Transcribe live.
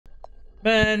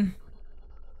Man,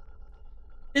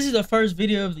 this is the first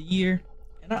video of the year,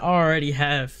 and I already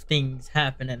have things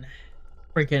happening.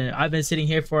 Freaking, I've been sitting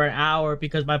here for an hour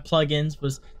because my plugins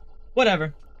was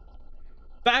whatever.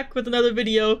 Back with another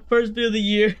video, first video of the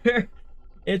year.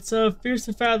 It's a Fierce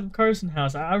and Fathom Carson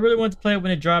house. I really wanted to play it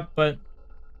when it dropped, but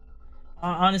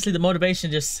honestly, the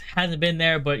motivation just hasn't been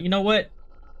there. But you know what?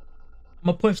 I'm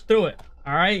gonna push through it.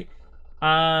 All right.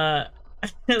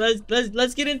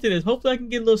 Let's get into this. Hopefully, I can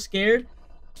get a little scared.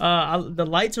 The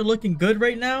lights are looking good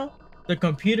right now. The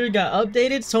computer got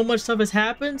updated. So much stuff has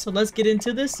happened. So let's get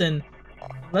into this and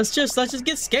let's just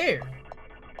get scared.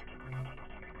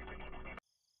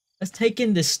 Let's take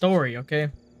in this story,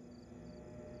 okay?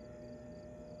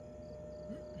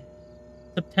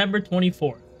 September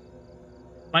 24th.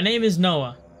 My name is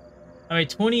Noah. I'm a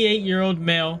 28-year-old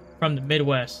male from the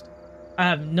Midwest. I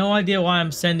have no idea why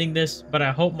I'm sending this, but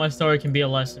I hope my story can be a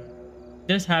lesson.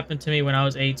 This happened to me when I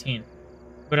was 18.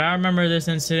 But I remember this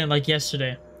incident like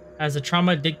yesterday, as the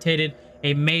trauma dictated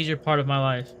a major part of my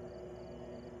life.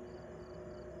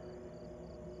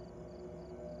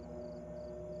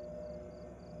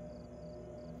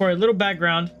 For a little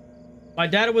background, my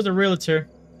dad was a realtor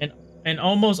and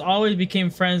almost always became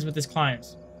friends with his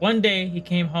clients. One day, he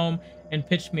came home and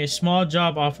pitched me a small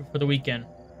job offer for the weekend.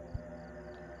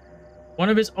 One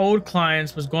of his old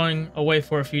clients was going away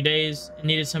for a few days and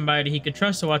needed somebody he could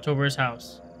trust to watch over his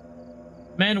house.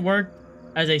 Man worked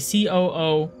as a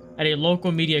COO at a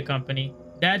local media company.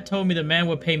 Dad told me the man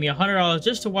would pay me $100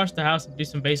 just to watch the house and do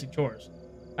some basic chores.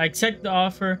 I accepted the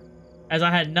offer as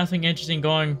I had nothing interesting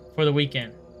going for the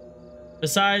weekend.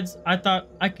 Besides, I thought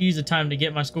I could use the time to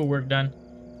get my schoolwork done.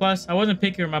 Plus, I wasn't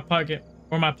picky where my pocket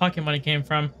money came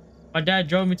from. My dad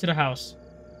drove me to the house.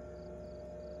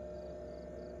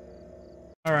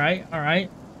 All right.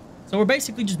 So we're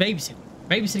basically just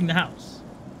babysitting the house.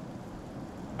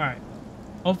 All right.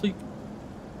 Hopefully.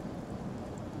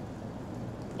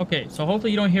 Okay, so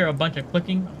hopefully you don't hear a bunch of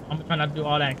clicking. I'm gonna try not to do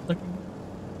all that clicking.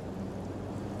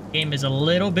 Game is a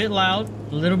little bit loud,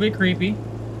 a little bit creepy.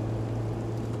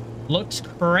 Looks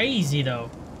crazy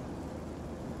though.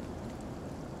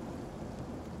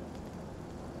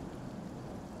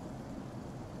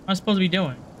 What am I supposed to be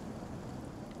doing?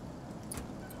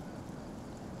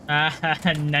 No.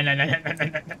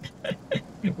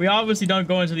 We obviously don't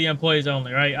go into the employees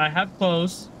only, right? I have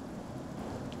clothes.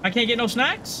 I can't get no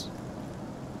snacks?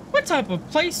 What type of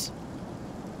place?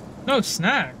 No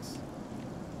snacks.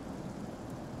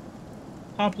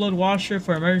 Top load washer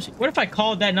for emergency. What if I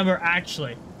called that number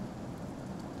actually?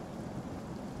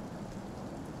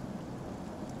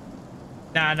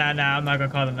 Nah, I'm not gonna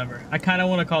call the number. I kind of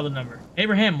want to call the number.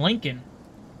 Abraham Lincoln.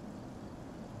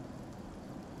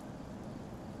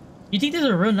 You think these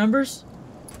are real numbers?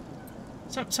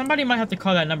 Somebody might have to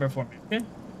call that number for me, okay?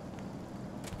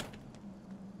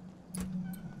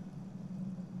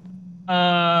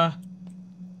 I'm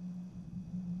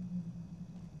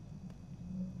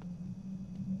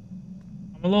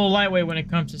a little lightweight when it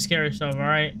comes to scary stuff,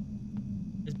 alright?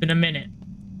 It's been a minute.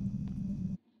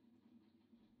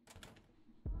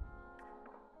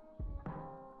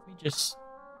 Just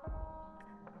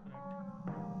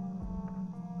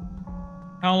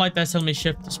I don't like that suddenly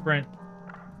shift to sprint.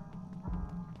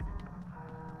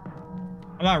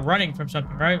 I'm not running from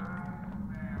something, right?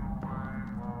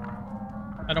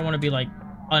 I don't want to be like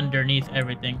underneath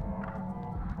everything.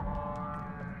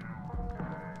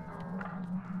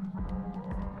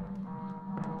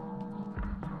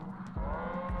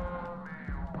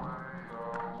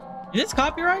 Is this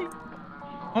copyright?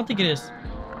 I don't think it is.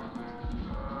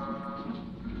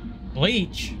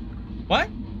 Bleach? What?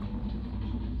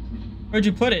 Where'd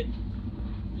you put it?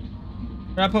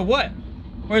 Where'd I put what?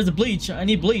 Where's the bleach? I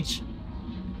need bleach.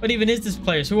 What even is this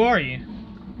place? Who are you?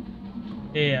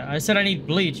 Yeah, I said I need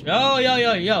bleach. Oh,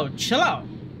 yo, chill out.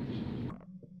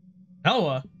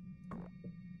 Noah?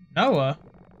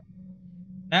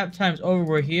 Nap time's over.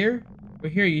 We're here? We're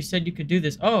here. You said you could do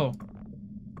this. Oh.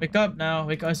 Wake up now.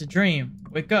 Wake up. It's a dream.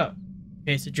 Wake up.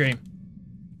 Okay, it's a dream.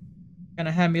 Kind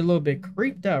of had me a little bit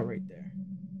creeped out right there.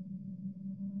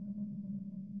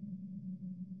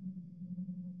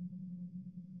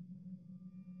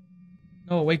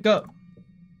 No, wake up.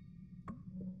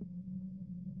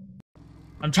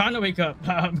 I'm trying to wake up.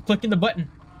 I'm clicking the button.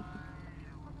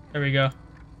 There we go.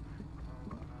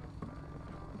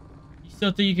 You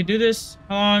still think you can do this?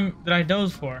 How long did I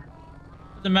doze for?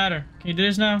 Doesn't matter. Can you do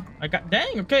this now?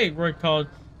 Dang, okay. Roy called.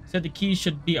 Said the keys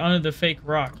should be under the fake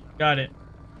rock. Got it.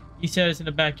 He said it's in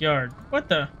the backyard. What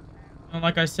the? And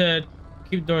like I said,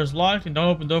 keep doors locked and don't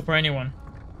open the door for anyone.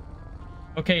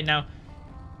 Okay, now,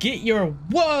 get your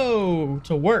whoa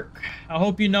to work. I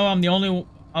hope you know I'm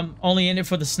only in it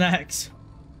for the snacks.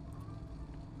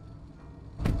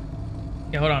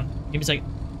 Okay, hold on. Give me a second.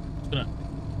 Just gonna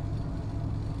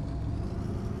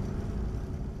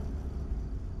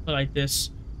put like this,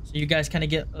 so you guys kind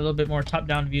of get a little bit more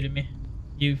top-down view to me.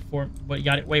 You for what you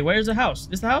got it. Wait, where's the house?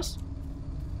 This the house?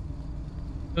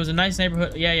 It was a nice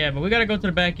neighborhood. Yeah, but we gotta go to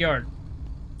the backyard.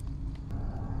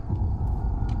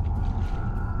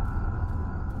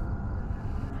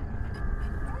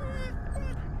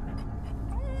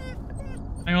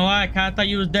 I ain't gonna lie, I kinda thought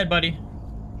you was dead, buddy.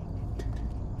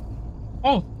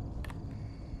 Oh.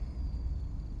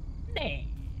 Nah.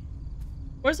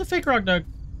 Where's the fake rock dog?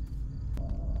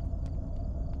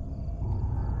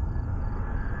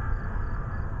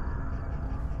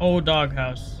 Old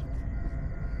doghouse.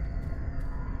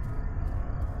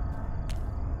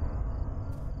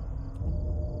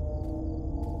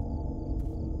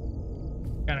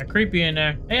 Kind of creepy in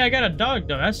there. Hey, I got a dog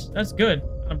though. That's good.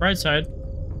 On the bright side.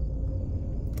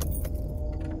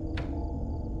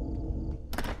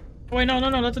 Oh wait, no,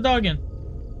 let the dog in.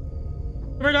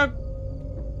 Come here, dog.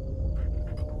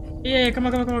 Yeah, come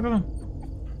on. Come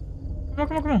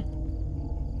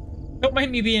on. Don't make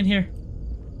me be in here.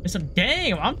 It's a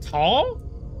dang, I'm tall.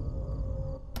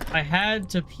 I had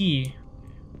to pee.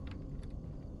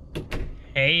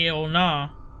 Hell nah.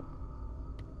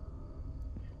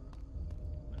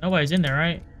 Nobody's in there,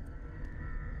 right?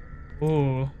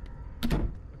 Ooh.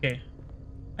 Okay.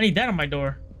 I need that on my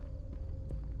door.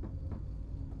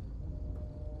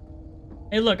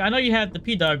 Hey, look, I know you had the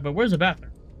pee dog, but where's the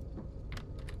bathroom?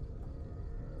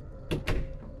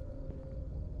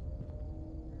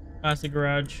 That's the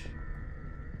garage.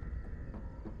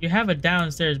 You have a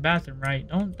downstairs bathroom, right?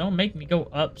 Don't make me go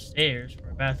upstairs for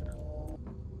a bathroom.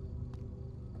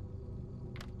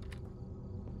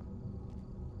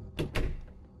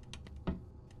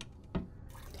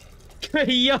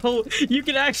 Yo, you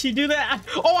can actually do that.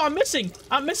 Oh, I'm missing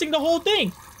the whole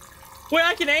thing. Wait,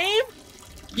 I can aim?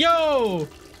 Yo.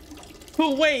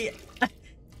 Wait. All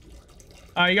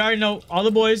right, you already know, all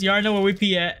the boys, you already know where we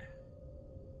pee at.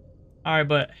 All right,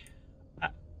 but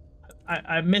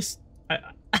I missed.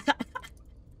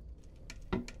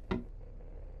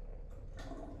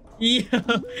 Yeah,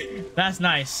 that's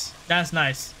nice. That's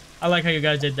nice. I like how you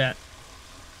guys did that.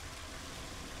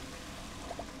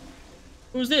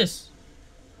 Who's this?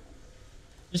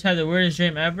 Just had the weirdest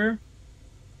dream ever.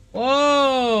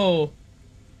 Whoa.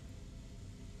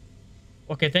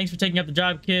 Okay, thanks for taking up the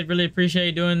job, kid. Really appreciate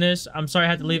you doing this. I'm sorry I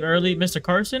had to leave early. Mr.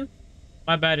 Carson?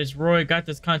 My bad, it's Roy. Got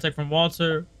this contact from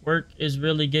Walter. Work is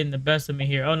really getting the best of me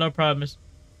here. Oh, no problem, Mr.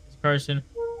 Carson.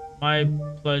 My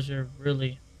pleasure,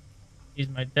 really. He's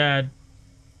my dad.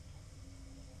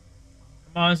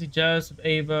 I'm honestly jealous of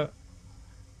Ava.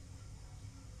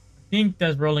 I think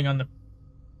that's rolling on the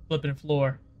flipping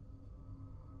floor.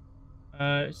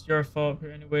 It's your fault.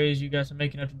 Anyways, you got some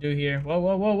making up to do here. Whoa.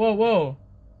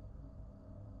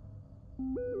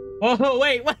 Whoa,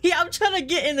 wait, I'm trying to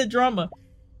get in the drama.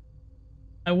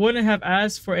 I wouldn't have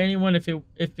asked for anyone if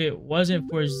it wasn't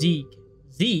for Zeke.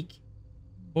 Zeke?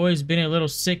 Boy's been a little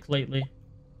sick lately.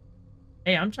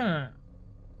 Hey, I'm trying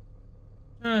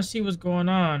to see what's going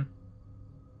on.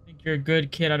 I think you're a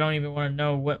good kid. I don't even want to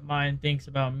know what mine thinks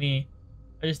about me.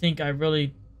 I just think I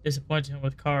really disappointed him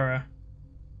with Kara.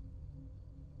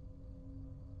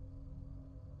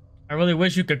 I really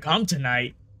wish you could come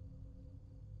tonight.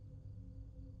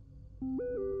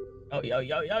 Yo.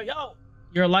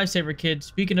 You're a lifesaver, kid.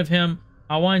 Speaking of him,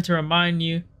 I wanted to remind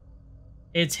you,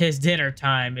 it's his dinner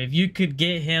time. If you could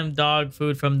get him dog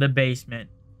food from the basement.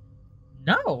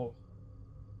 No.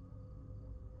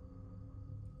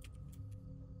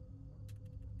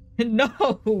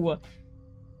 No.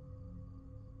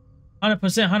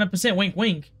 100%,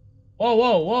 wink.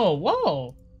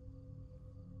 Whoa.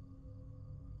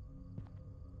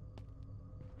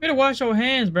 You better wash your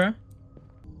hands, bro.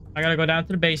 I gotta go down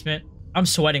to the basement. I'm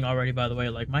sweating already, by the way.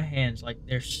 Like, my hands, like,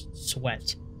 they're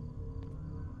sweat.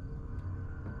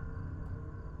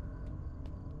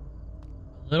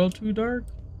 A little too dark?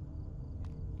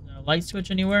 No light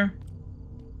switch anywhere?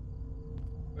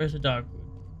 Where's the dog food?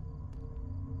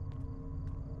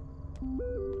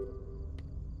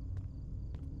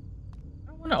 I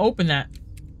don't want to open that.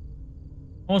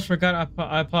 Almost forgot.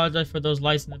 I apologize for those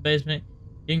lights in the basement.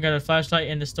 You can get a flashlight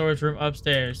in the storage room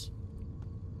upstairs.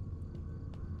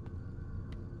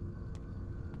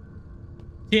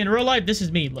 See, in real life, this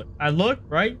is me. Look, I look,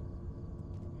 right?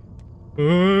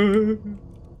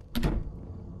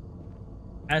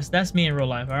 That's me in real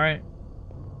life, all right?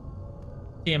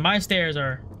 See, and my stairs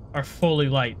are fully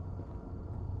light.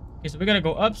 Okay, so we gotta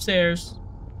go upstairs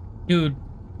Dude,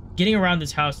 getting around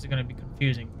this house is gonna be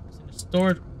confusing. It's in the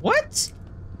storage. What?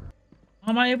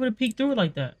 How am I able to peek through it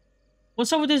like that?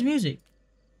 What's up with this music?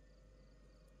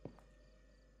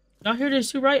 Y'all hear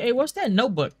this too, right? Hey, what's that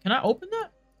notebook? Can I open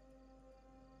that?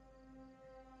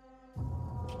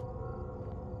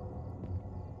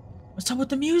 What's up with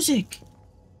the music?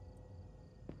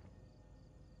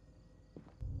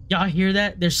 Y'all hear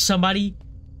that? There's somebody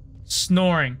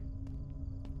snoring.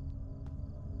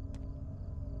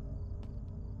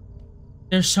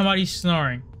 There's somebody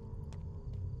snoring.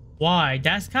 Why?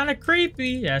 That's kind of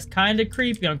creepy. That's kind of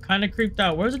creepy. I'm kind of creeped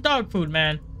out. Where's the dog food,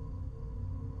 man?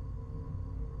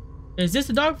 Is this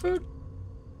the dog food?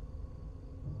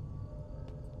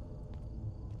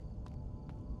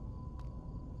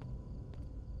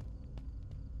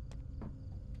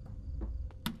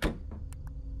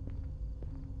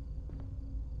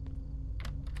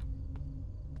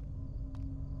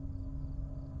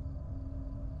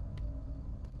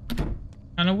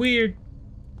 Kind of weird.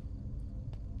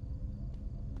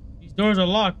 These doors are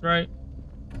locked, right?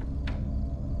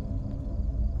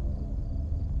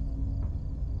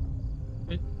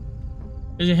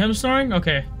 Is it him snoring?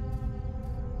 Okay.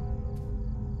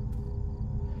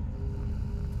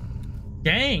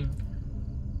 Dang.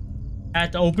 I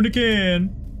had to open the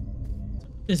can.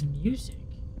 This music.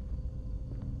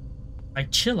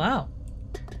 Like, chill out.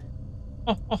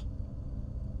 Oh, oh.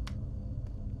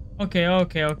 Okay,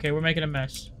 okay, okay. We're making a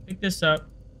mess. Pick this up.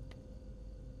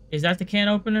 Is that the can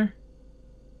opener?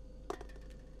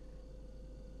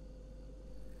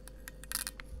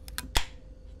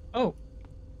 Oh.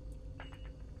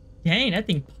 Dang, that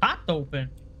thing popped open.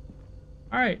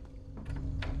 Alright.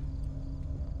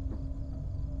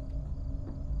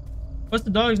 What's the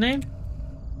dog's name?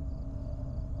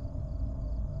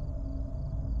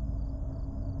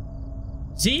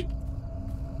 Zeke?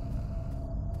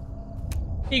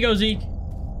 Here you go, Zeke.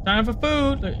 Time for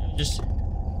food. Just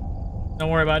don't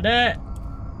worry about that.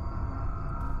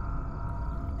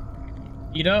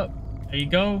 Eat up. There you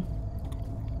go.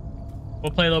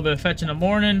 We'll play a little bit of fetch in the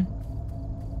morning.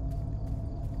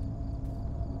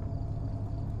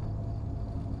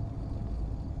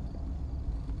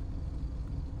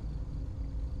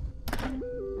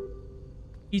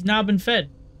 He's now been fed.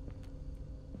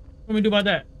 What do we do about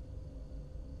that?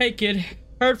 Hey, kid.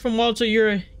 Heard from Walter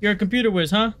you're a computer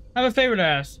whiz, huh? I have a favor to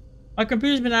ask. My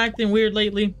computer's been acting weird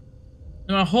lately,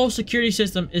 and my whole security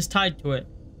system is tied to it.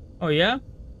 Oh, yeah?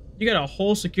 You got a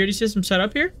whole security system set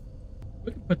up here?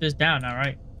 We can put this down now,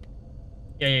 right?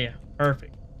 Yeah.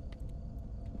 Perfect.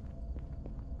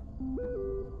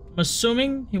 I'm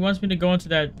assuming he wants me to go into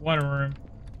that one room.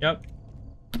 Yep.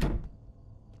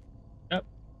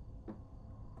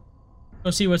 Go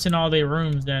see what's in all their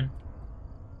rooms then.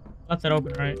 Left that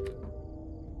open, right?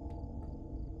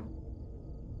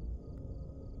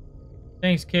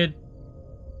 Thanks, kid.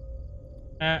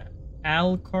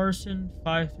 Al Carson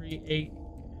 538.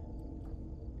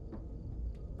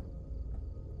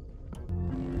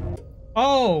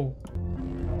 Oh!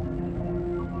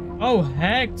 Oh,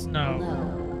 heck no. Hello.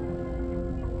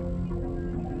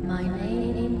 My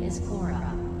name is Cora.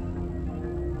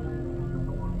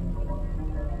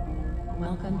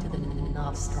 Welcome to the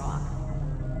Novstrock.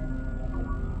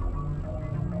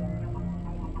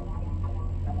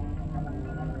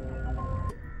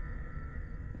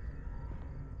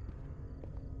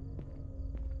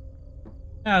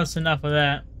 That was enough of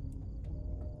that.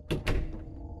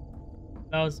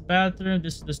 That was the bathroom.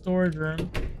 This is the storage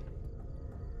room.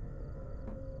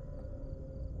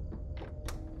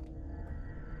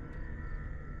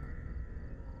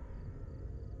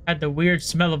 Had the weird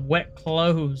smell of wet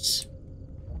clothes.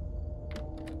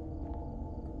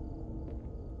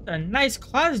 A nice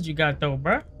closet you got though,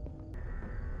 bruh.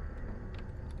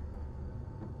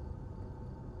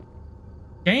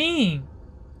 Dang.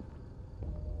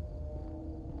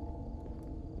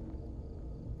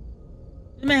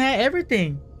 This man had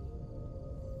everything.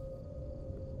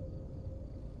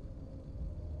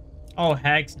 Oh,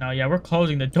 heck no. Yeah, we're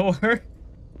closing the door. I'll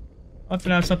have to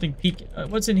have something peek.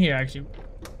 What's in here, actually?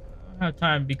 I don't have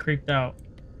time to be creeped out.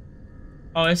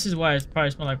 Oh, this is why it's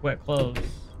probably smell like wet clothes.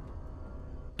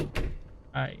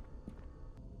 Alright.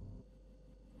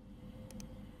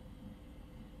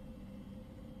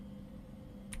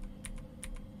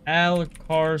 Al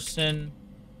Carson.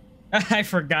 I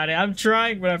forgot it. I'm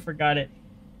trying, but I forgot it.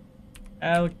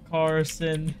 Al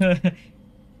Carson.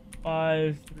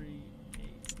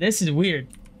 538. This is weird.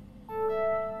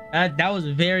 That was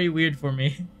very weird for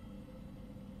me.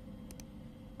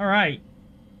 Alright.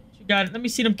 You got it. Let me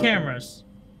see them cameras.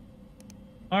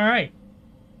 Alright.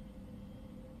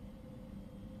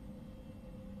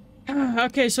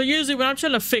 Okay, so usually when I'm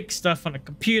trying to fix stuff on a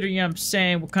computer, you know what I'm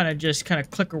saying, we'll kind of just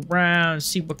click around,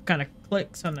 see what kind of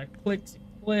clicks on the clicks.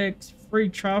 Free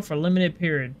trial for a limited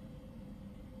period.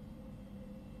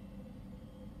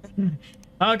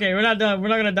 Okay, we're not done. We're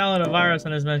not gonna download a virus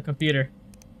on this man's computer.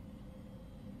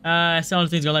 That's the only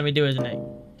thing it's gonna let me do, isn't it?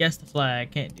 Guess the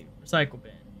flag. Can't do. Recycle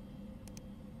bin.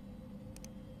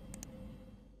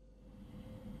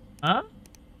 Huh?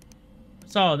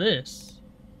 What's all this?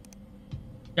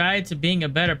 Guide to being a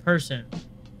better person.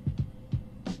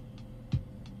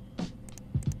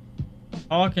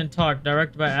 All Can Talk,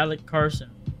 directed by Fathom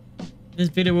Carson. This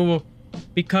video we will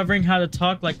be covering how to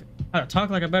talk like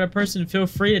a better person. Feel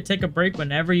free to take a break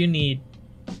whenever you need.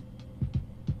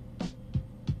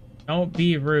 Don't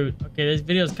be rude. Okay, this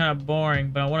video is kind of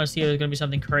boring, but I want to see if there's gonna be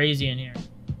something crazy in here.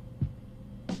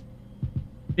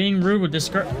 Being rude would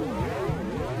discourage.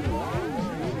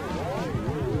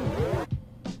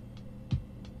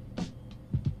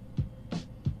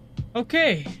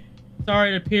 Okay.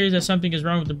 Sorry, it appears that something is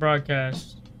wrong with the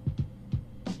broadcast.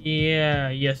 Yeah,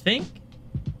 you think?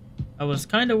 That was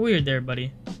kind of weird there,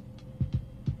 buddy.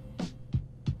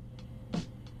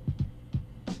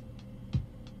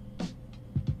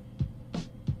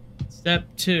 Step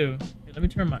 2. Okay, let me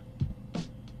turn my...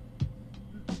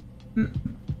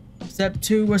 Step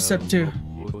 2? What's step 2?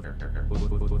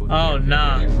 Oh,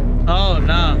 nah. Oh,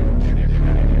 nah.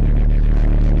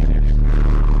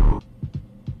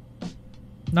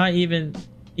 Not even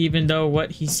though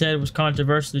what he said was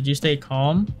controversial, did you stay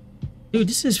calm? Dude,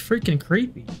 this is freaking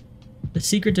creepy. The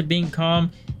secret to being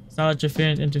calm is not let your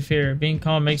feelings interfere. Being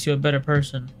calm makes you a better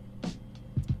person.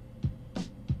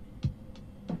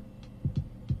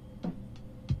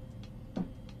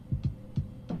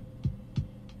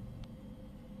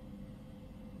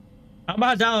 How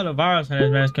about download a virus on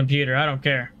this man's computer? I don't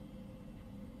care.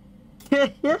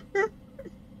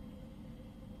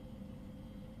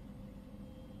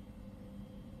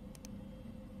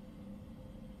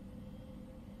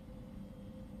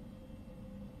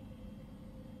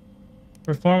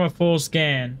 Perform a full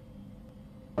scan.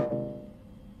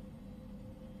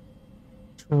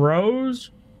 Trows?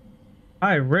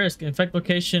 High risk. Infect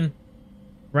location.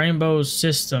 Rainbow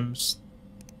systems.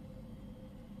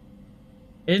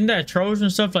 Isn't that Trojan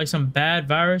stuff like some bad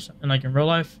virus and like in real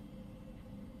life?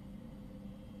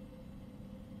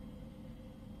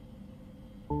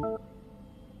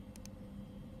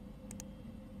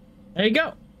 There you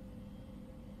go.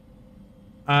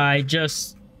 I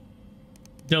just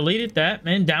deleted that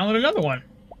and download another one.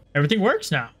 Everything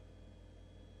works now.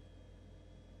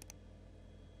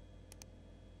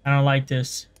 I don't like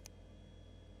this.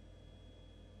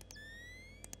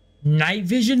 Night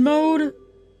vision mode?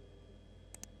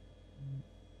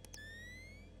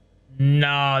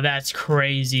 No, that's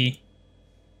crazy.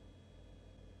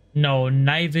 No,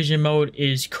 night vision mode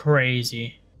is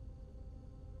crazy.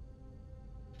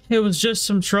 It was just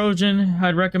some Trojan.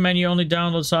 I'd recommend you only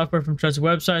download software from trusted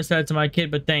websites. That's to my kid,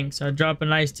 but thanks. I'll drop a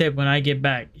nice tip when I get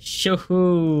back.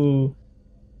 Shoo.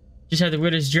 Just had the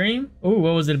weirdest dream. Ooh,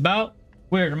 what was it about?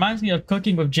 Weird. Reminds me of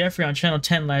cooking with Jeffrey on channel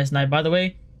 10 last night. By the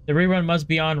way, the rerun must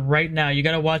be on right now. You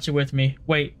gotta watch it with me.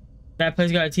 Wait, that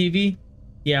place got a TV?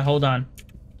 Yeah, hold on.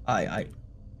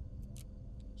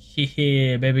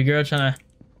 Yeah, baby girl trying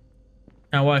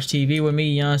to watch TV with me,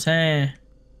 you know what I'm saying?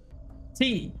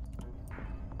 See,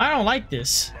 I don't like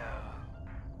this.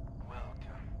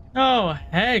 Oh,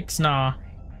 heck nah.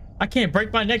 I can't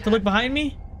break my neck to look behind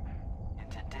me? And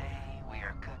today we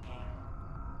are cooking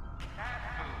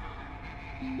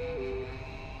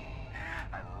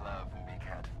I love me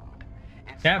cat food.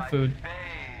 It's Cat my food.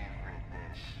 favorite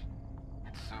dish.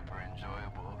 It's super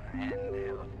enjoyable and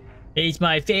healthy. It's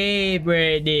my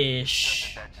favorite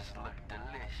dish. Doesn't that just look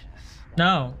delicious?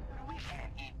 No. We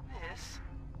can't eat this.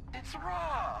 It's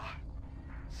raw.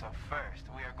 So first,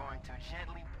 we are going to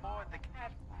gently pour the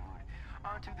cat food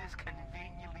onto this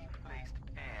conveniently placed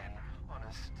pan on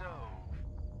a stove.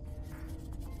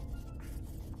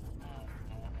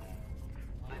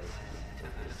 Listen to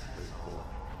the sizzle.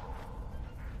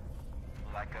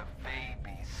 Like a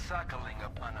baby suckling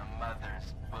upon a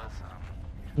mother's bosom.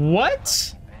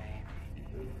 What?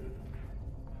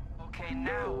 Okay,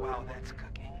 now while that's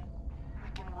cooking, we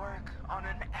can work on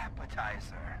an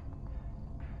appetizer.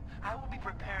 I will be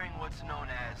preparing what's known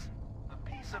as a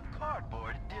piece of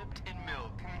cardboard dipped in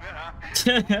milk.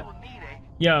 We will need a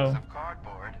Yo. piece of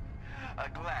cardboard, a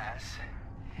glass,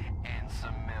 and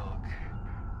some milk.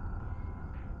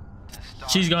 To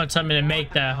start, She's gonna tell me to pour make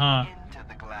the that, huh? milk into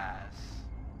the glass.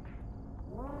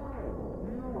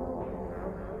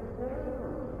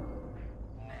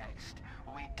 Next,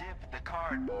 we dip the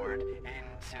cardboard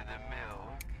into the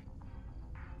milk.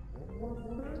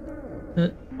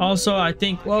 Also, I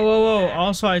think whoa.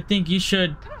 Also, I think you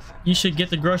should get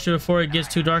the grocery before it gets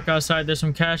too dark outside. There's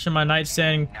some cash in my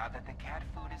nightstand. Now that the cat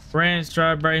food is Brand,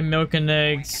 strawberry, milk, and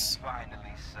eggs. we can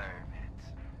finally serve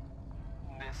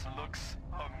it. This looks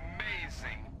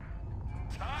amazing.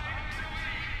 Time to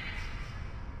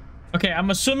eat. Okay, I'm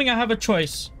assuming I have a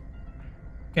choice.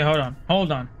 Okay, hold on. Hello,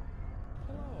 I'm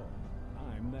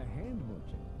the hand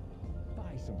merchant.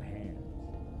 Buy some hands.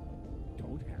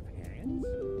 Don't have hands?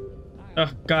 Oh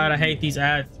God, I hate these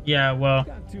ads. Yeah, well,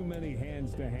 Got too many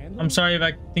hands to handle. I'm sorry if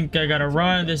I think I gotta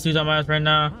run. This dude's on my ass right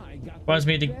now. I got Wants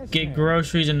me to the best get hands.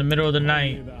 groceries in the middle of the Only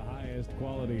night. the highest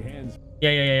quality hands.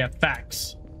 Yeah.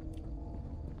 Facts.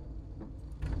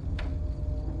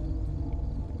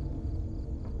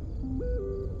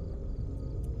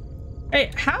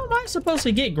 Hey, how am I supposed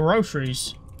to get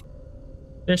groceries?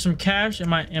 There's some cash in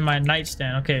my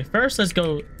nightstand. Okay, first let's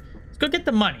go get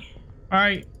the money. All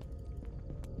right,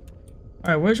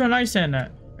 where's your nightstand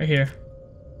at? Right here.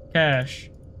 Cash.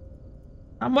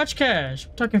 How much cash?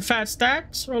 We're talking fat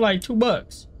stacks or like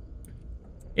 $2?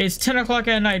 It's 10 o'clock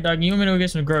at night, dog. You want me to go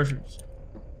get some groceries?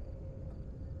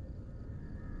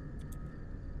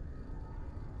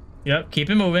 Yep, keep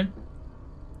it moving.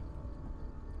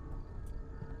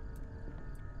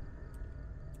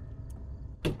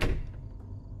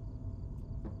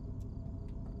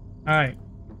 All right,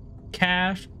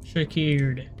 cash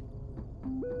secured.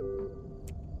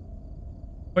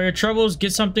 For your troubles,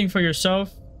 get something for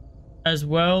yourself as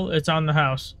well. It's on the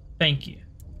house. Thank you.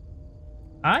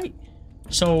 All right.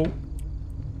 So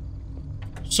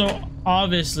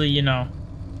obviously, you know,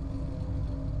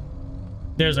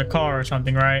 there's a car or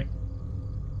something, right?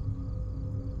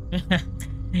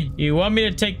 You want me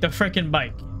to take the freaking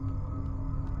bike?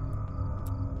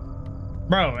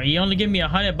 Bro, you only give me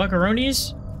 100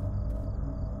 buckaroonies?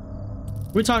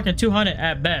 We're talking 200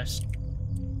 at best.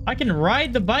 I can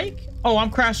ride the bike? Oh, I'm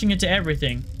crashing into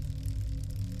everything.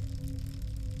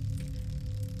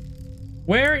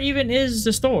 Where even is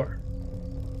the store?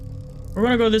 We're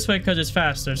gonna go this way because it's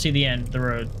faster. See the end of the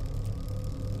road.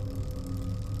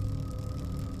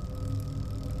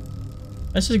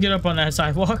 Let's just get up on that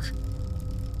sidewalk.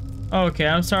 Okay,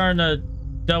 I'm starting to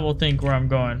double think where I'm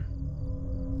going.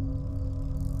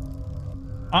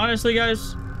 Honestly,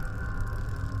 guys,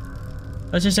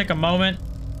 let's just take a moment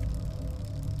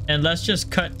and let's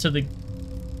just cut to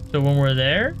when we're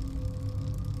there.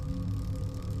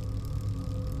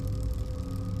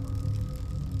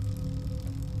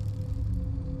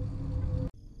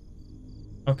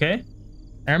 Okay.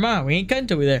 Never mind, we ain't cutting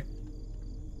till we're there.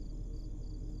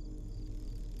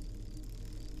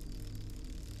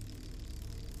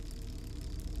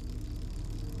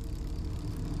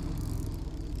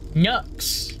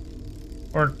 Nuts.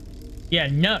 Or, yeah,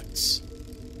 nuts.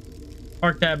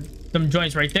 Park them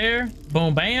joints right there.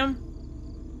 Boom, bam.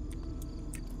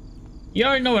 You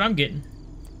already know what I'm getting.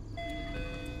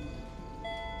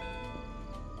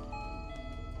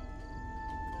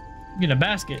 Getting a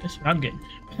basket. That's what I'm getting.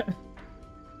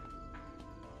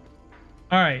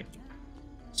 All right.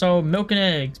 So milk and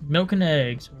eggs. Milk and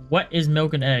eggs. What is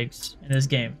milk and eggs in this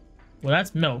game? Well,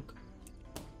 that's milk.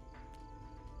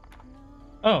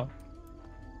 Oh.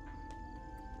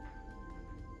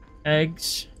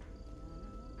 Eggs.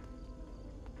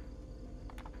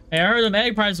 Hey, I heard them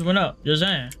egg prices went up. Just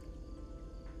saying.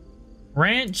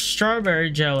 Ranch strawberry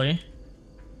jelly.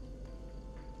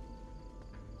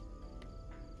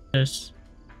 This.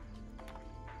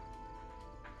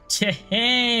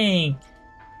 Dang.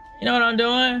 You know what I'm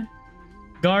doing?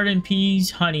 Garden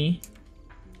peas, honey.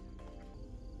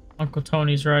 Uncle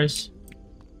Tony's rice.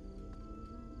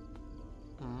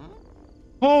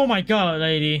 Oh my god,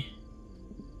 lady.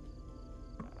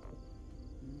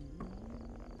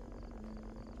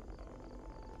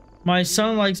 My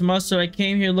son likes mustard. I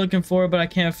came here looking for it, but I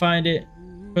can't find it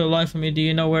for the life of me. Do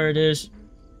you know where it is?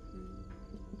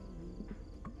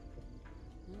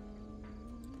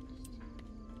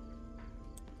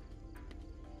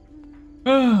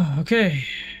 Oh, okay.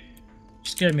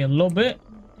 Scared me a little bit.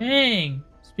 Dang.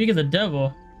 Speak of the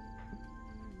devil.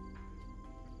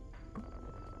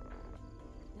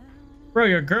 Bro,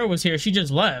 your girl was here. She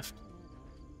just left.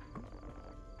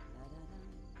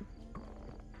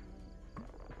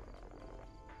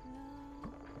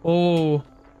 Oh.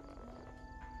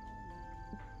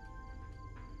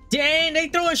 Dang, they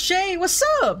throwing shade. What's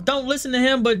up? Don't listen to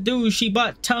him, but dude, she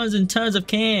bought tons and tons of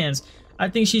cans. I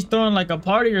think she's throwing like a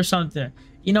party or something.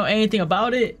 You know anything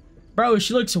about it? Bro,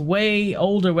 she looks way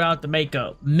older without the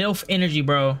makeup. MILF energy,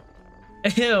 bro.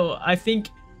 Ew, I think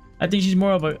she's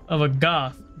more of a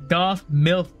goth. Goth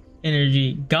MILF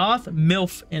energy. Goth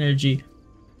MILF energy.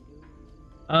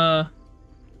 You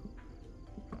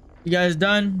guys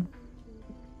done?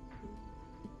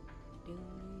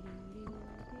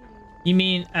 You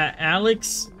mean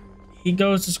Alex? He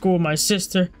goes to school with my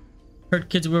sister. Her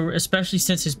kids were, especially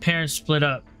since his parents split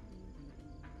up.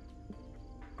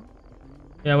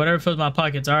 Yeah, whatever fills my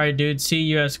pockets. All right, dude. See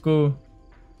you at school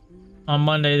on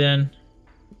Monday then.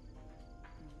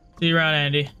 See you around,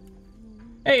 Andy.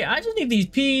 Hey, I just need these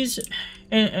peas,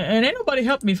 and ain't nobody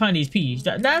helping me find these peas.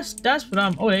 That's what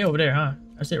I'm. Oh, they over there, huh?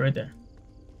 That's it right there.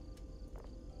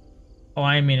 Oh,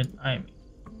 I ain't mean it. I ain't mean.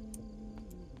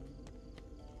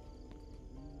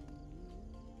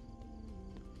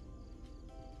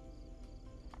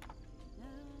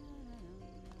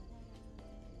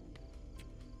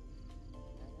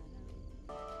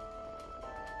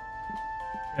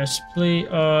 Yes, please.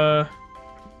 There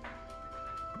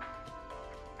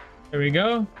we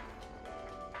go.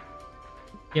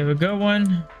 You have a good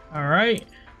one. All right.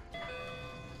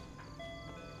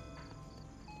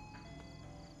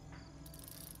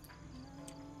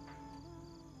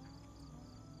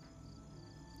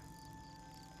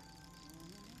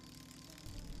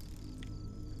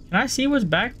 Can I see what's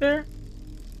back there?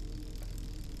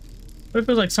 What if it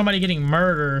feels like somebody getting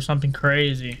murdered or something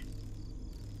crazy?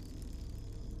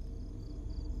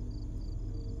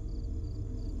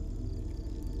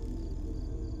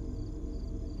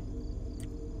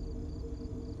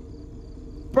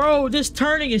 Bro, this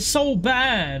turning is so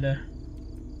bad.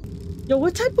 Yo,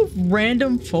 what type of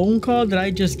random phone call did I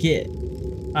just get?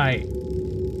 Alright.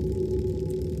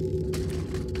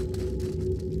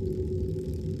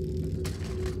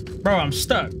 Bro, I'm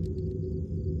stuck.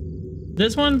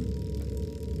 This one?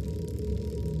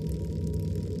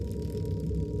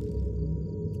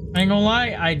 I ain't gonna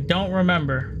lie, I don't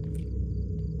remember.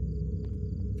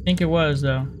 I think it was,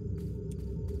 though.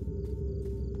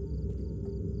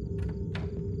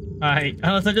 Alright,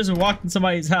 unless I just walked in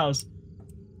somebody's house.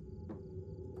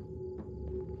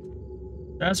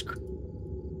 That's...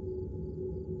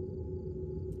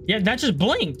 Yeah, that just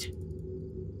blinked.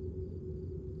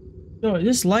 Yo,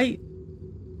 this light...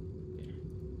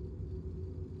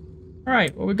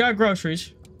 Alright, well, we got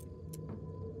groceries.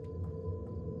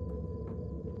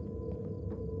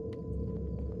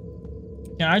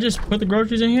 Can I just put the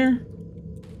groceries in here?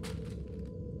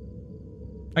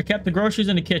 I kept the groceries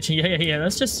in the kitchen. Yeah.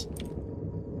 Let's just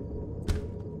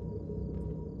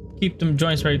keep them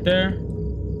joints right there.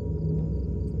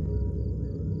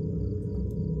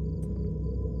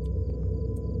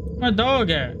 Where my dog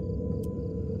at?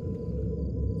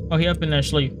 Oh, he up in there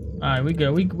asleep. All right, we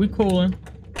good. We cooling.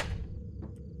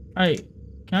 All right,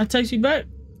 can I text you back?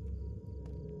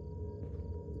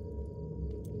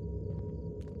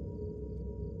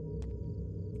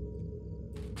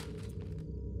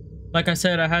 Like I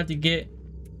said, I had to get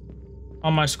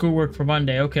on my schoolwork for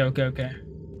Monday. Okay.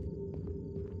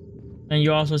 And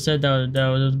you also said that it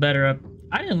was better up.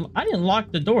 I didn't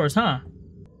lock the doors, huh?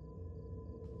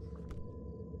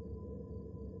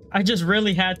 I just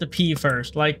really had to pee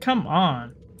first. Like, come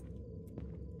on.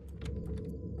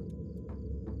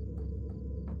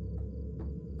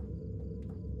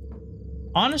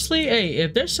 Honestly, hey,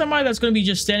 if there's somebody that's gonna be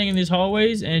just standing in these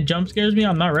hallways and it jump scares me,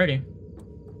 I'm not ready.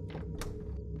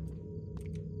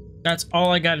 That's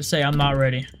all I gotta say. I'm not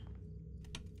ready.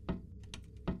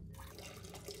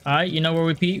 Alright, you know where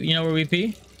we pee? You know where we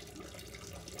pee?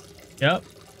 Yep.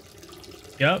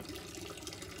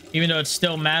 Even though it's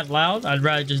still mad loud, I'd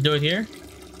rather just do it here.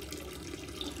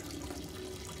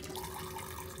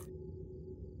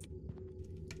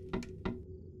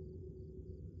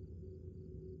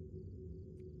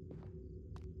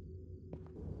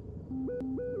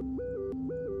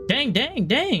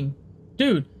 Dang.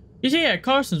 Dude. You see at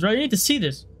Carson's, right? You need to see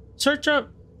this. Search up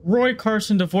Roy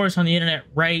Carson divorce on the internet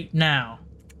right now.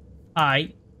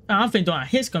 Alright. I'm finna do it on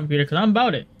his computer because I'm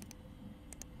about it.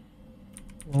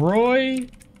 Roy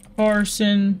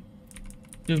Carson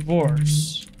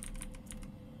divorce.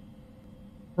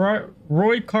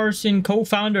 Roy Carson,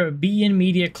 co-founder of BN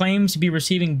Media, claims to be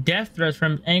receiving death threats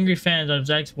from angry fans of his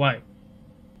ex-wife.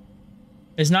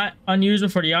 It's not unusual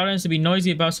for the audience to be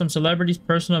noisy about some celebrities'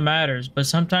 personal matters, but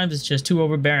sometimes it's just too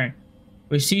overbearing.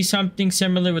 We see something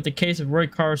similar with the case of Roy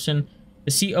Carson,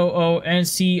 the COO and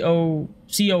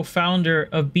CEO founder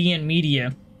of BN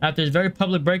Media. After his very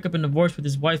public breakup and divorce with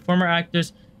his wife, former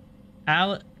actress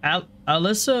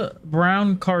Alyssa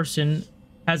Brown Carson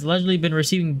has allegedly been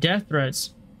receiving death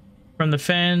threats from the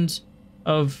fans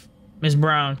of Ms.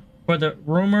 Brown for the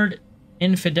rumored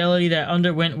infidelity that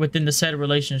underwent within the said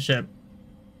relationship.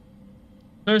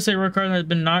 Thursday, Roy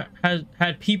Carson has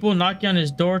had people knocking on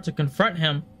his door to confront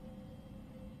him.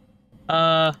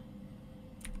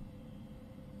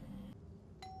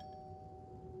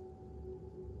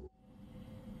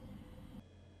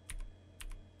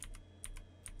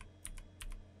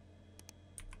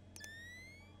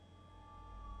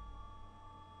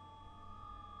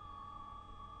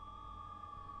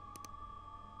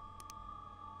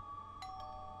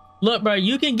 Look, bro,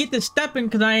 you can get the stepping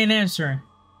because I ain't answering.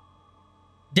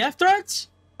 Death threats?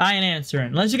 I ain't answering.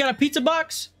 Unless you got a pizza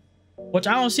box, which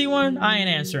I don't see one, I ain't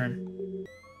answering.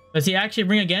 Does he actually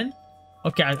ring again?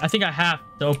 Okay, I think I have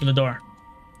to open the door.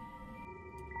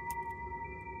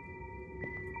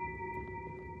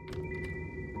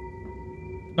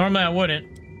 Normally I wouldn't.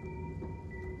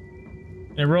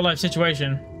 In a real life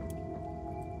situation.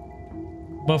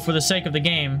 But for the sake of the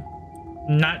game,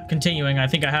 not continuing, I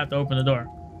think I have to open the door.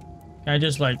 Can I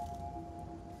just like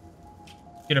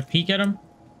get a peek at him?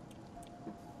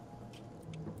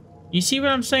 You see what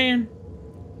I'm saying?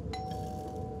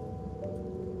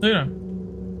 Look at him.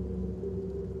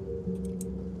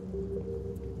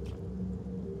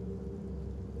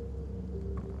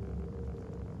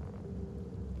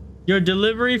 Your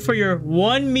delivery for your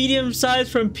one medium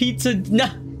size from pizza.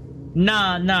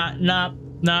 Nah.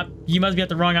 You must be at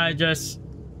the wrong address.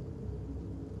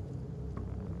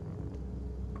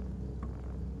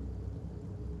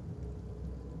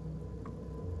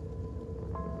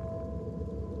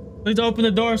 Please open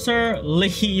the door, sir.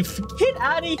 Leave. Get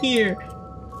out of here.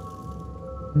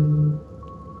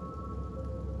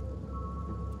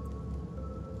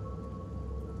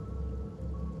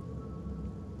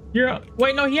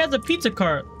 Wait, no, he has a pizza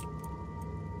cart.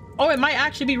 Oh, it might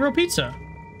actually be real pizza.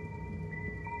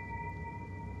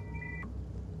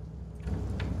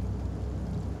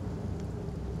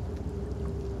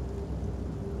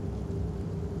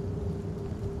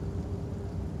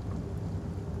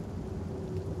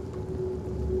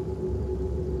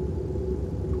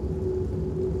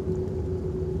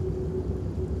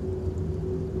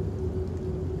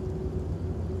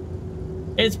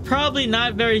 It's probably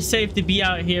not very safe to be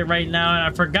out here right now, and I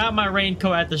forgot my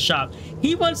raincoat at the shop.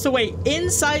 He wants to wait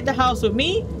inside the house with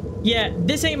me? Yeah,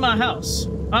 this ain't my house.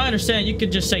 I understand you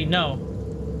could just say no.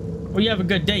 Well, you have a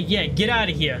good day. Yeah, get out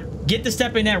of here. Get to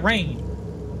step in that rain.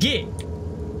 Get.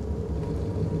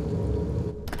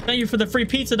 Thank you for the free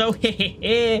pizza, though.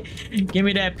 Give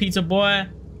me that pizza, boy.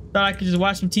 Thought I could just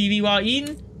watch some TV while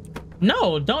eating?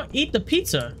 No, don't eat the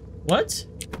pizza. What?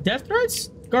 Death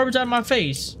threats? Garbage out of my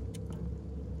face.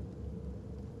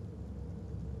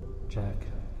 Jack,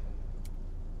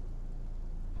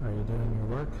 are you doing your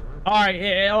work? All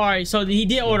right. So he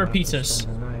did order pizzas.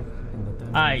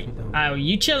 All right.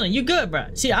 You chilling? You good, bro?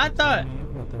 See, I thought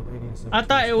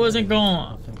it wasn't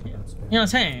going. You know what I'm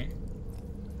saying?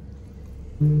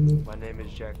 My name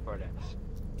is Jack Bardax.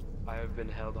 I have been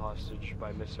held hostage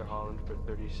by Mr. Holland for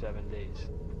 37 days.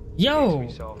 Yo. He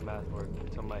makes me solve math work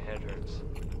until my head hurts.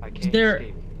 I can't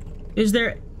escape. Is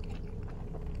there?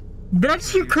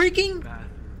 That's you creaking?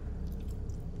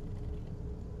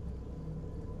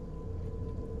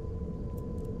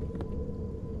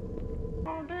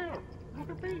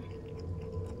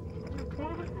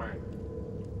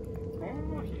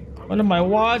 What am I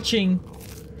watching?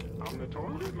 I'm the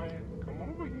toilet man. Come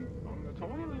over here. I'm the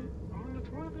toilet. I'm the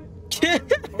toilet. I'm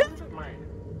the toilet man.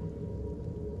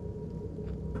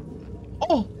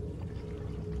 Oh!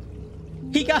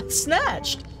 He got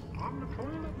snatched! I'm the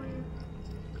toilet man.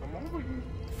 Come over here.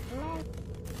 Hello.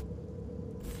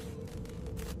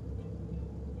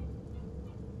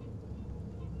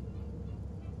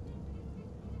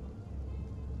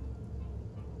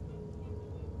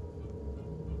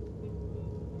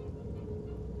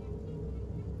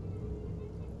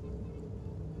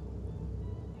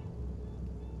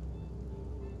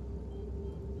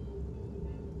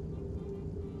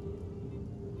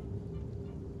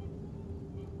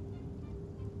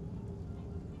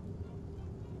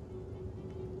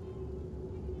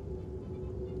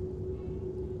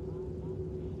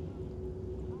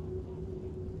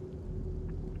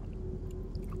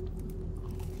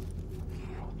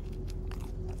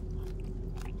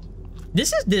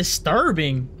 This is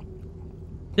disturbing.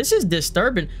 This is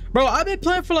disturbing. Bro, I've been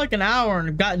playing for like an hour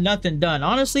and got nothing done.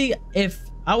 Honestly,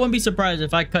 I wouldn't be surprised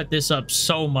if I cut this up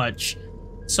so much.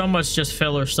 So much just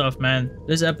filler stuff, man.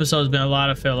 This episode's been a lot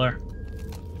of filler.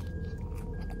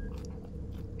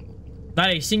 Not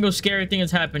a single scary thing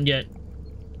has happened yet.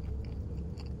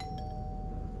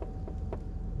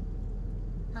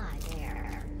 Hi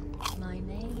there. My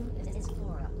name is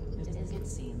Cora. It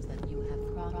seems that you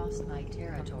have crossed my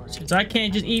territory. Since I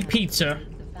can't just eat pizza.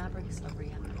 The fabrics of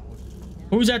reality.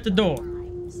 Who's at the door?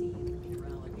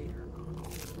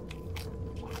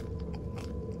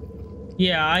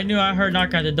 Yeah, I heard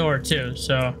knock at the door too,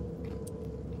 so.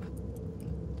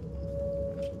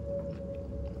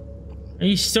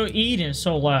 He's still eating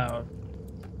so loud.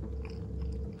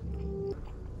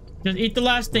 Just eat the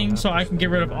last thing so I can get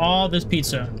rid of all this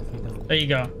pizza. There you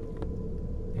go.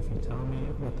 If you tell me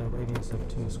what the radius of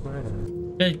 2 squared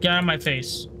is. Get out of my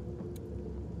face.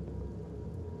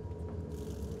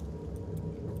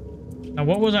 Now,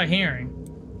 what was I hearing?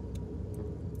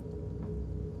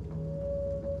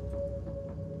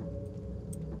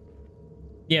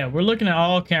 Yeah, we're looking at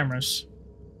all cameras.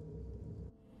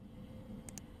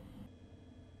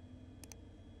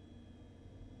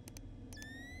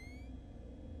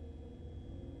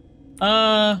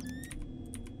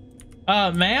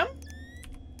 Ma'am?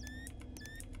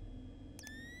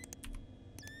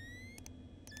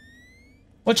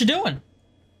 What you doing?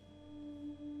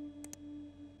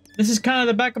 This is kind of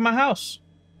the back of my house.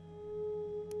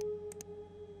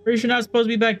 Pretty sure you're not supposed to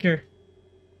be back here.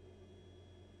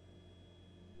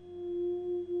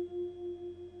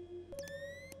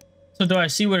 So do I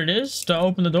see what it is? Do I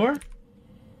open the door?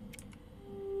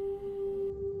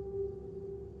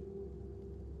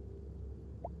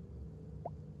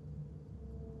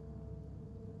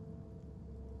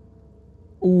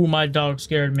 Ooh, my dog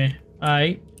scared me.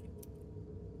 Alright.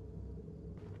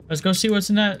 Let's go see what's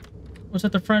in that. What's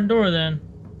at the front door then?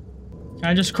 Can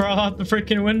I just crawl out the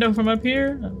freaking window from up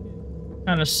here?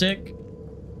 Kind of sick.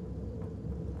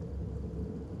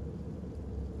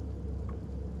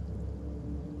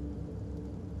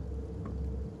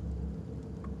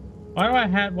 Why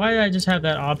did I just have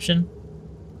that option?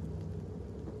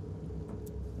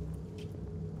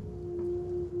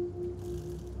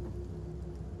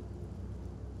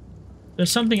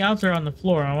 There's something out there on the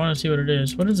floor. I want to see what it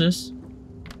is. What is this?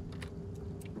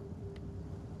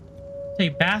 A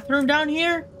bathroom down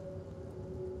here?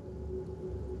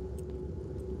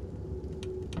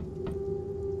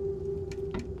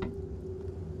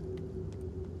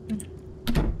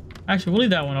 Actually, we'll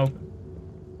leave that one open.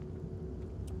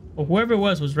 Well, whoever it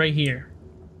was right here.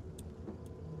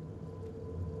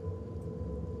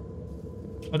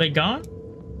 Are they gone?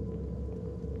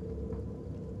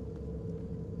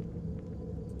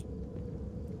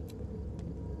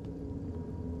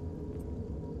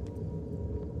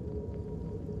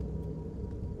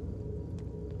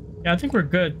 Yeah, I think we're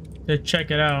good to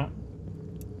check it out.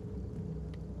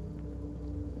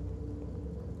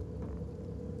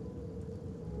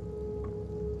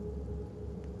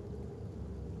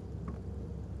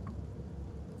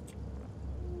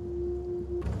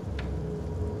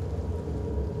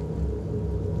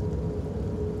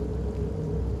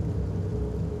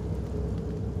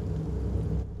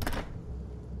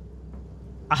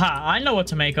 Aha, I know what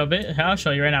to make of it. I'll show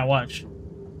you right now, watch.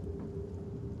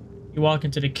 You walk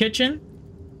into the kitchen.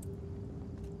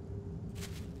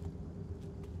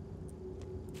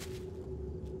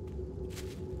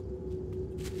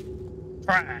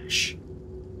 Trash.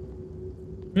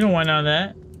 We don't want none of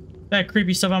that. That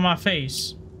creepy stuff on my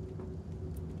face.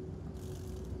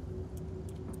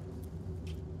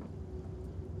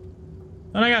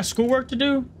 Don't I got schoolwork to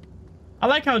do? I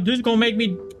like how dude's gonna make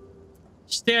me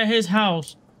stay at his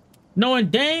house, knowing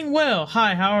dang well,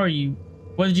 hi, how are you?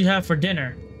 What did you have for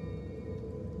dinner?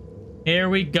 Here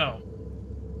we go.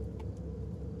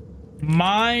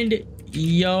 Mind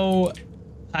yo,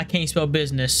 I can't spell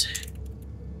business.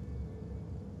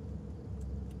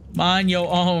 Mind your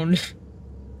own.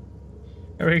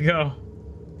 There we go.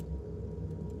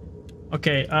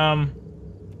 Okay, all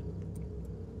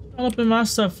up in my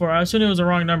stuff for? I assumed it was the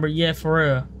wrong number. Yeah, for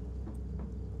real.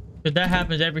 Because that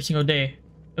happens every single day.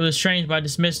 It was strange, but I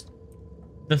dismissed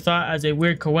the thought as a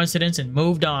weird coincidence and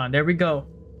moved on. There we go.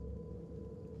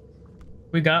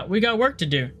 We got work to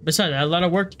do. Besides, I had a lot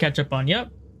of work to catch up on.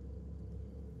 Yep.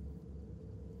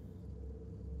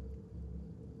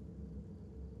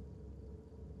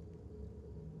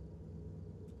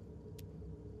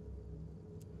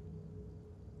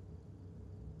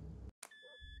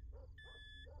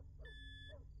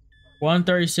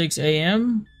 "1:36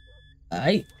 a.m.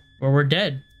 Alright. Well, we're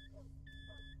dead.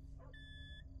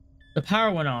 The power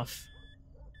went off.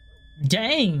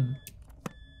 Dang.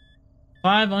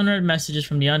 500 messages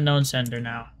from the unknown sender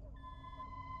now.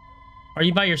 Are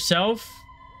you by yourself?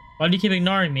 Why do you keep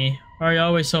ignoring me? Why are you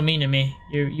always so mean to me?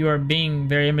 You are being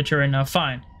very immature enough.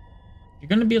 Fine. You're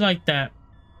gonna be like that.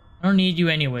 I don't need you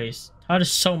anyways. Todd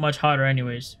is so much hotter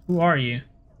anyways. Who are you?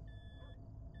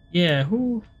 Yeah,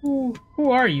 who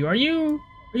are you? Are you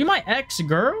my ex,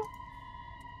 girl?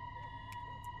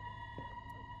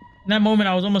 In that moment,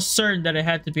 I was almost certain that it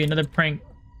had to be another prank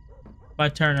by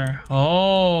Turner.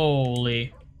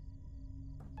 Holy.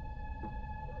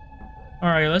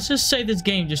 Alright, let's just say this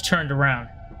game just turned around.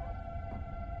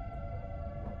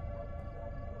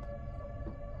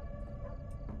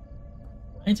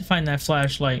 I need to find that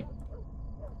flashlight.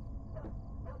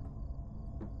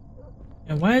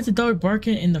 And why is the dog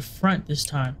barking in the front this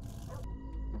time?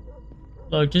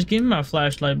 Look, just give me my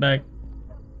flashlight back.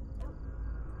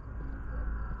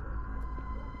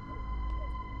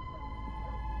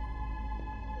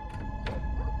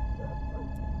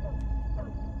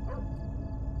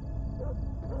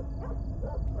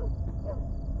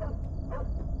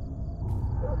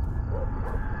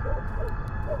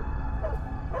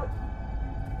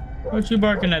 What you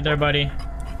barking at there, buddy?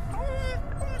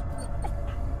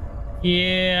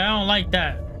 Yeah, I don't like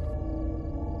that.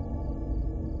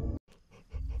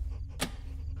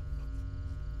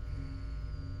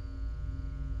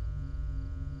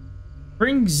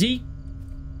 Bring Zeke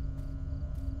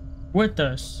with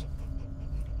us.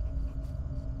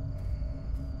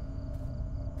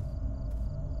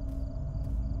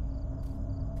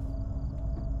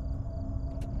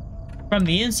 From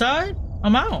the inside?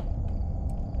 I'm out.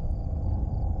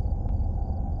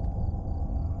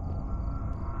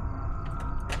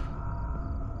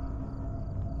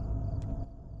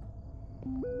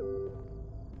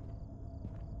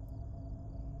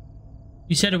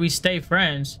 You said that we stay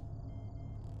friends.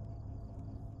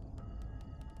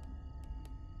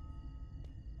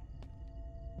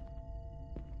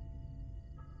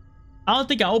 I don't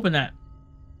think I opened that.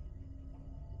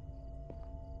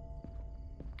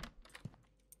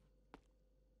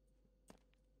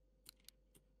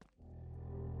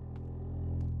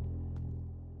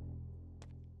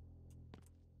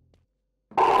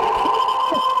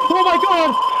 Oh my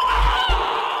god!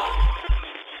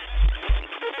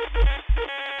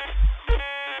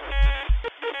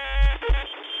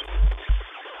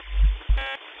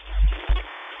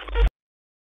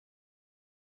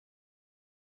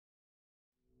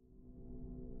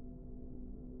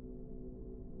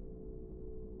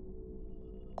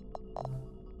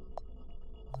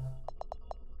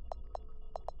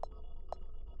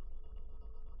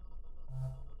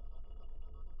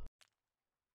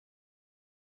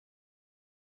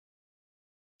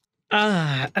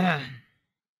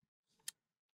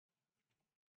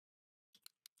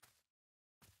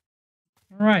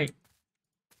 Right.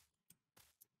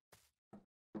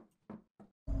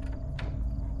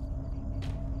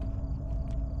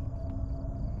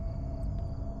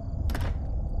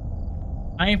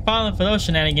 I ain't falling for those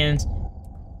shenanigans.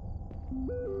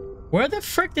 Where the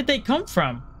frick did they come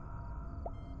from?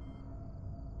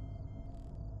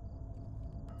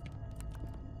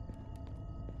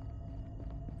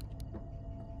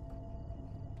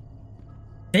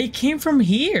 They came from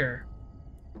here.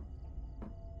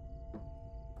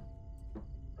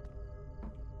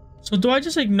 So do I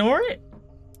just ignore it?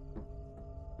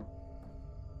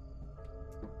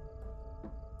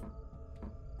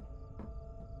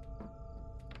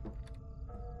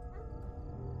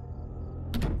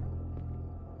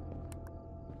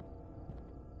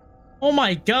 Oh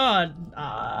my god.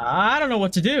 I don't know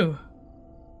what to do.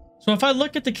 So if I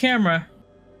look at the camera,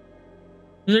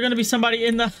 is there gonna be somebody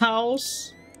in the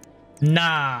house?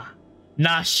 Nah.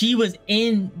 Nah, she was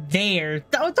in there.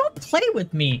 Don't play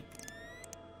with me.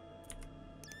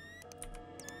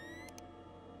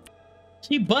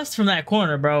 She busts from that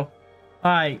corner, bro.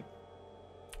 Alright.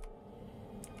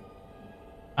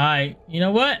 Alright, you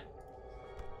know what?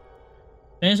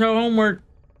 Finish our homework.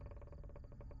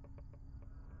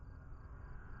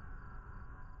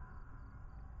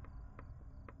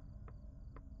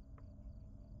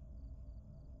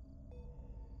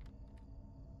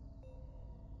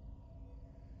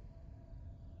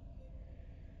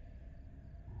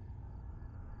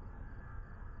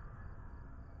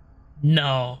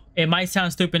 No. It might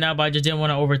sound stupid now, but I just didn't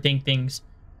want to overthink things.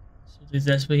 So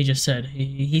that's what he just said.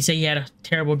 He said he had a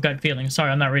terrible gut feeling. Sorry,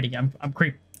 I'm not reading it. I'm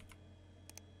creeped.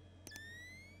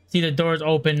 See, the door's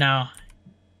open now.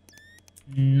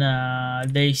 Nah,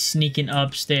 they sneaking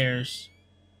upstairs.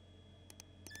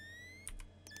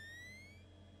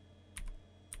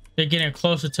 They're getting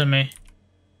closer to me.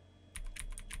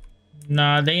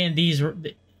 Nah, they in these...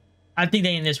 I think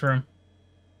they in this room.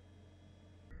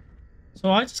 So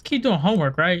I just keep doing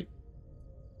homework, right?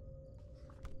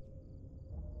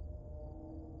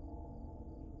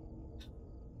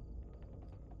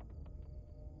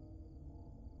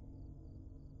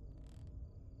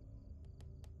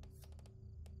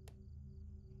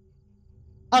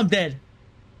 I'm dead.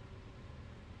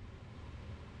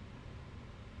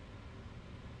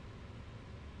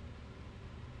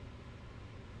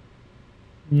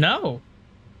 No.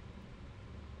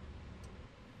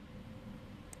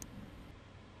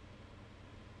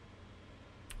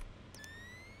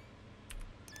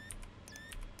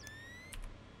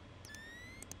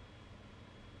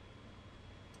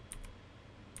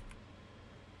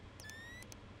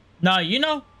 No, you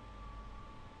know.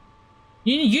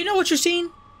 You know what you're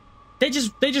seeing? They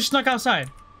just snuck outside.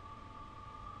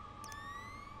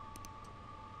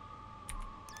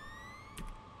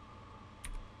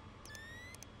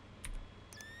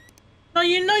 No,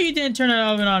 you know you didn't turn that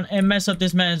oven on and mess up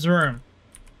this man's room.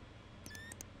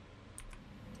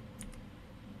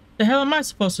 The hell am I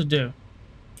supposed to do?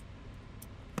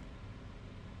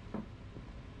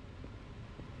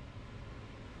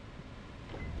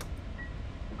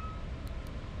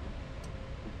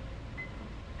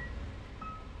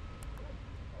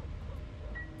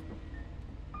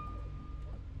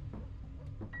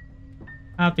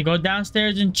 I have to go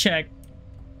downstairs and check.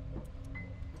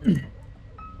 Feel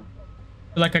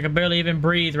like I can barely even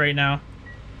breathe right now.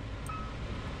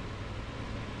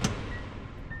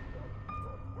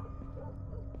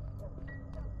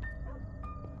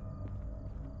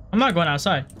 I'm not going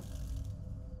outside.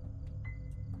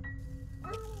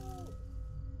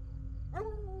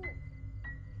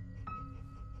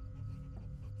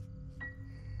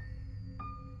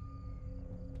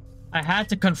 I had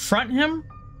to confront him?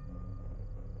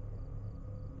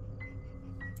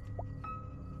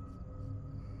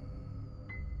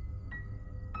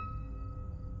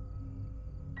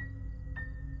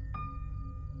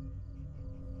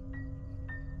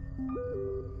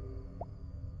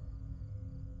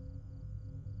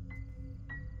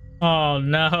 Oh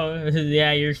no.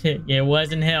 Yeah, it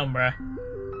wasn't him, bruh.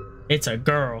 It's a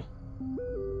girl.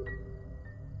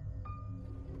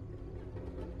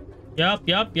 Yup.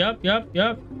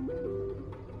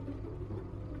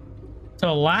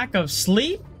 So lack of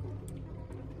sleep?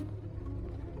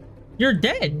 You're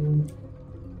dead.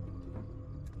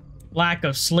 Lack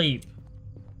of sleep.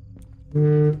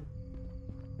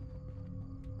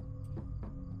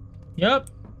 Yup.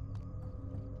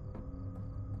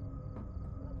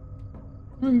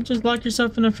 Just lock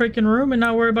yourself in a freaking room and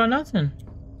not worry about nothing.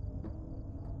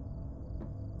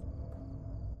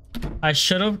 I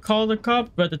should have called the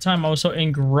cops, but at the time I was so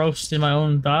engrossed in my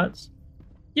own thoughts.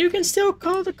 You can still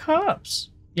call the cops.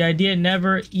 The idea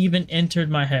never even entered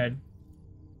my head.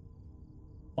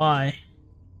 Why?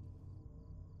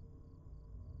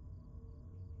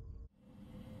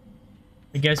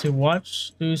 I guess you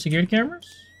watch through security cameras?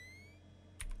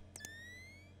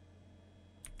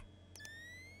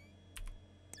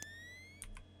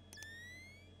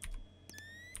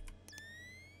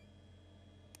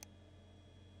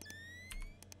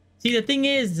 See, the thing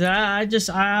is, I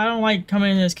don't like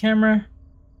coming in this camera.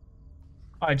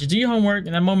 Alright, just do your homework.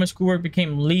 In that moment, schoolwork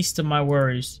became least of my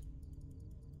worries.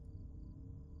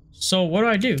 So,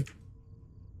 what do?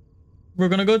 We're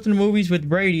gonna go to the movies with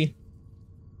Brady.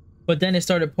 But then it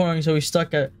started pouring, so we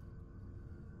stuck with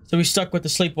the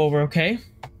sleepover, okay?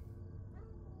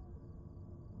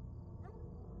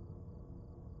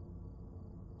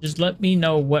 Just let me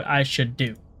know what I should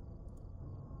do.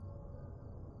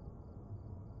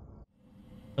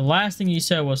 The last thing you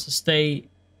said was to stay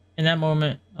in that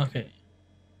moment. Okay.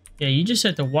 Yeah, you just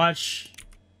said to watch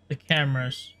the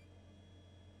cameras.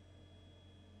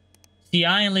 See,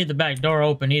 I ain't leave the back door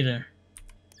open either.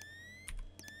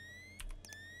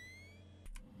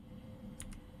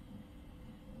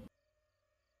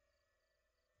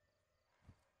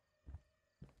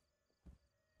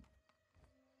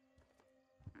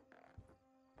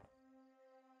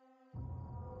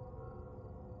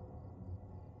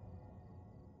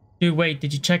 Dude, wait,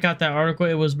 did you check out that article?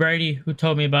 It was Brady who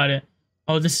told me about it.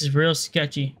 Oh, this is real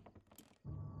sketchy.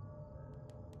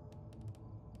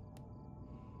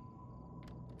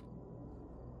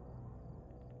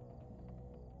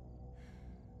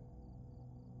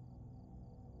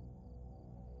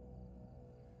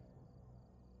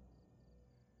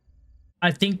 I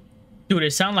think, dude,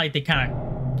 it sounded like they kind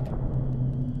of...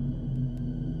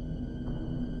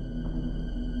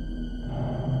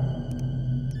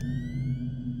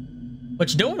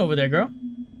 What you doing over there, girl?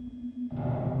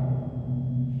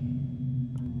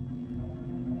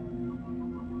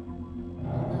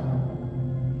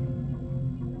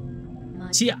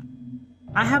 See,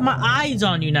 I have my eyes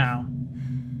on you now.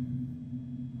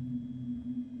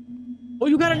 Oh,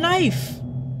 you got a knife.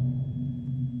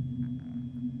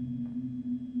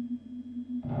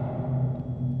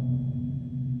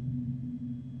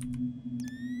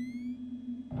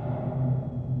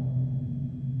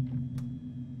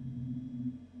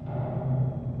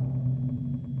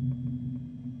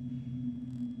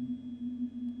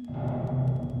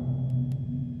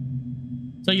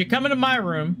 So you're coming to my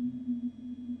room.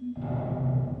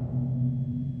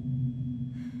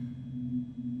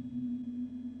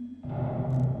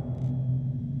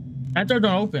 That door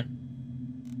don't open.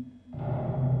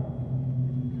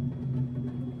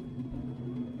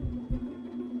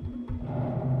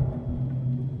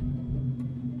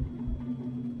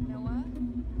 Noah?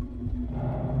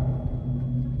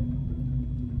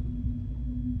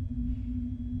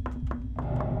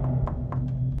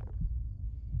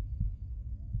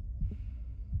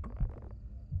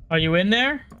 Are you in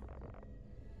there?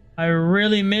 I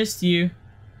really missed you.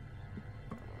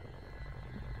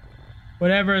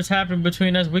 Whatever has happened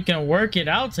between us, we can work it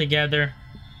out together.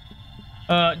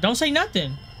 Don't say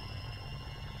nothing.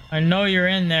 I know you're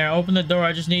in there. Open the door.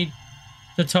 I just need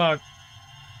to talk.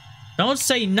 Don't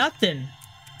say nothing.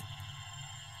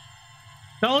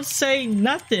 Don't say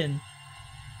nothing.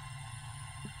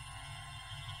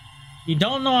 You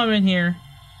don't know I'm in here.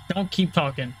 Don't keep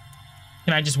talking.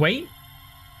 Can I just wait?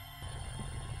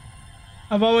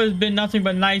 I've always been nothing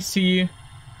but nice to you.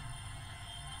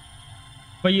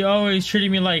 But you always treated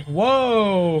me like,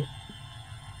 whoa.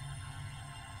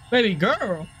 Baby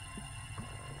girl.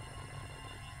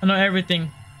 I know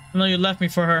everything. I know you left me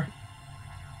for her.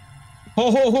 Ho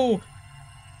ho ho.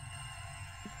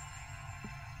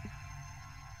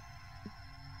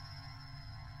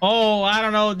 Oh, I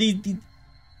don't know.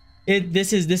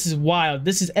 This is wild.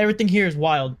 This is everything here is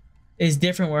wild. It's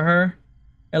different with her.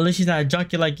 At least she's not a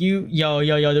junkie like you. Yo.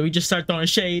 Did we just start throwing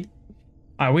shade?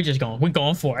 All right, we're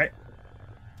going for it.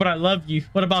 But I love you.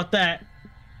 What about that?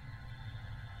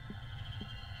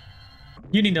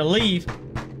 You need to leave.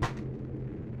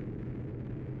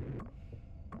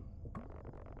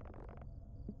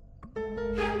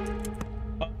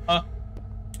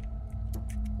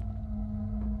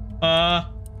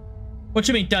 What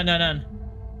you mean done?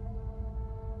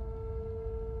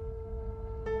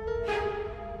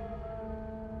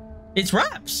 It's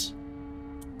raps.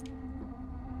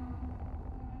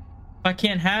 If I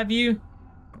can't have you,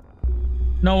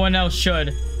 no one else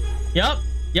should. Yup,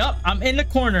 I'm in the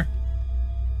corner.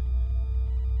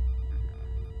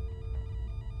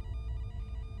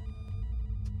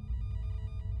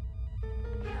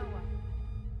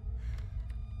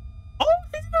 Oh,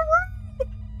 he's in the room.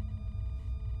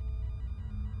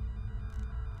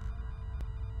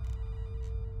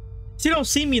 So you don't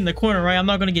see me in the corner, right? I'm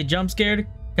not gonna get jump scared,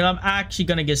 because I'm actually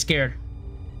gonna get scared.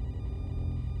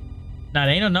 Nah,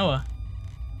 there ain't no Noah.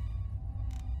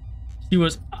 She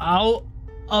was out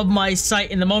of my sight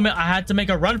in the moment I had to make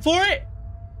a run for it.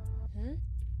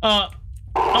 Oh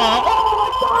my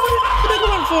God, make a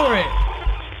run for it.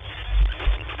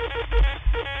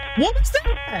 What was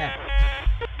that?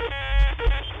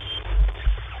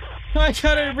 I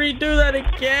gotta redo that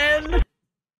again.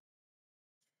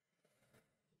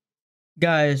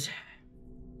 Guys,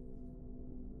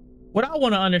 what I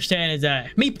want to understand is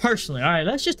that, me personally, all right,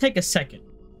 let's just take a second.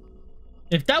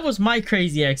 If that was my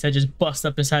crazy ex that just bust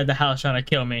up inside the house trying to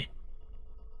kill me,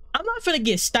 I'm not gonna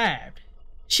get stabbed.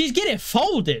 She's getting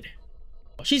folded.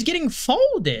 She's getting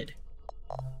folded.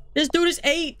 This dude is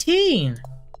 18.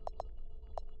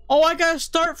 Oh, I gotta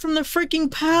start from the freaking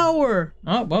power.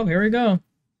 Oh, well, here we go.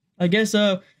 I guess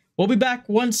we'll be back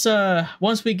once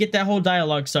we get that whole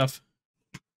dialogue stuff.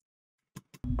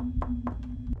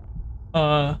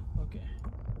 Okay.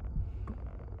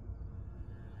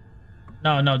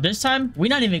 No, this time we're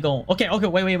not even going. Okay,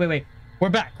 wait. We're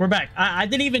back. I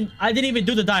didn't even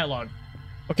do the dialogue.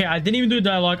 Okay, I didn't even do the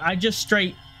dialogue. I just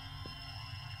straight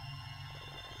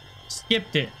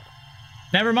skipped it.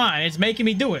 Never mind, it's making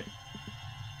me do it.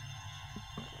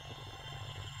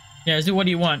 Yeah, let's do what do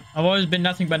you want? I've always been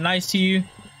nothing but nice to you.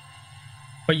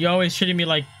 But you always treated me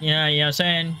like, you know what I'm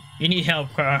saying? You need help.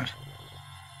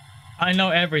 I know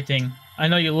everything. I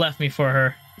know you left me for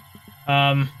her.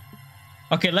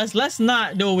 Okay, let's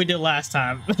not do what we did last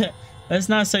time. Let's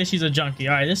not say she's a junkie.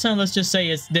 All right, this time let's just say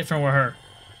it's different with her.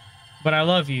 But I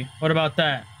love you. What about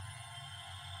that?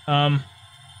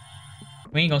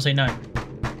 We ain't gonna say nothing.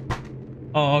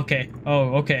 Oh, okay.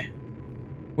 Oh, okay.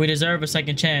 We deserve a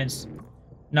second chance.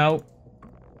 No.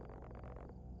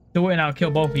 Do it and I'll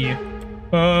kill both of you.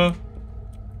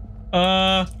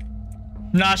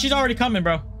 Nah, she's already coming,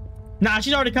 bro. Nah,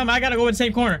 she's already coming. I gotta go in the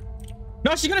same corner.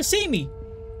 No, she's gonna see me.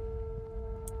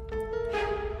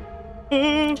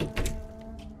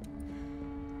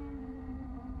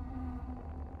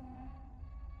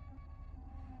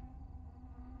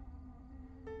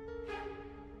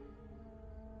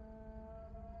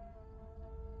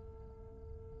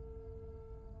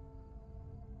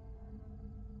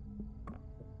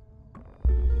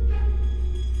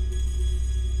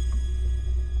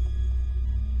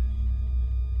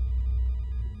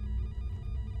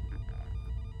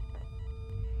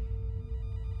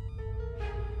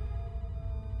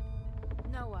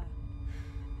 Noah.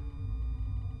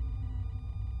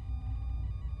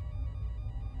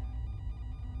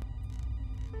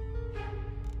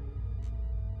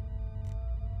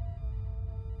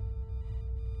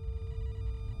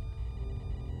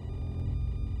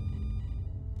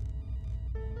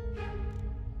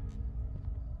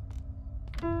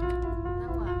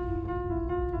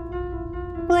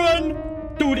 Run!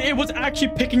 Dude, it was actually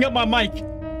picking up my mic.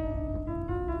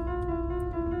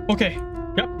 Okay.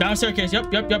 Yep, down the staircase.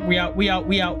 Yep. We out.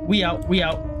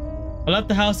 I left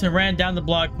the house and ran down the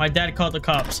block. My dad called the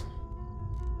cops.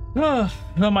 By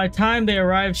my time they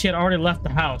arrived, she had already left the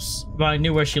house, but I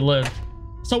knew where she lived.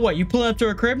 So what, you pull up to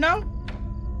her crib now?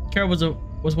 Carol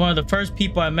was one of the first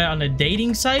people I met on a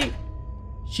dating site.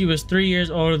 She was 3 years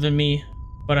older than me,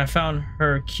 but I found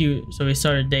her cute, so we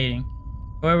started dating.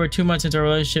 However, 2 months into our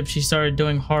relationship, she started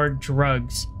doing hard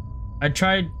drugs. I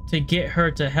tried to get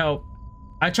her help,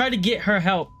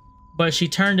 but she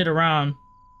turned it around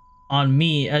on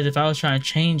me as if I was trying to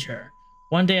change her.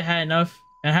 One day I had enough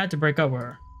and I had to break up with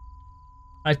her.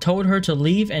 I told her to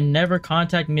leave and never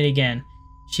contact me again.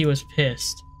 She was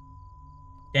pissed.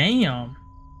 Damn.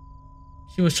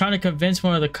 She was trying to convince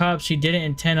one of the cops she didn't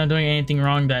intend on doing anything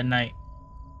wrong that night.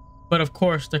 But of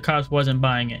course, the cops wasn't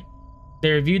buying it.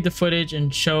 They reviewed the footage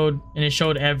and it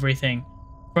showed everything.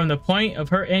 From the point of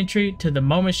her entry to the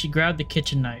moment she grabbed the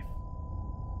kitchen knife.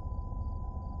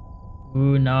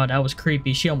 Ooh, no, that was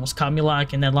creepy. She almost caught me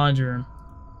locked in that laundry room.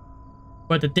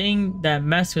 But the thing that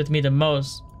messed with me the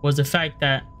most was the fact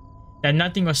that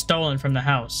nothing was stolen from the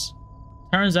house.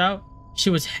 Turns out, she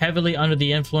was heavily under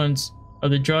the influence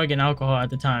of the drug and alcohol at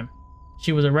the time.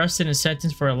 She was arrested and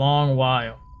sentenced for a long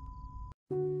while.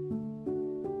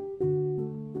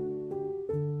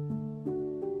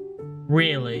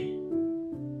 Really?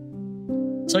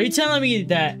 So you're telling me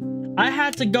that I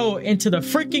had to go into the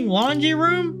freaking laundry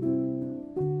room?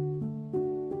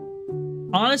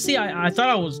 Honestly, I thought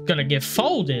I was gonna get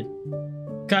folded.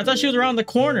 Cause I thought she was around the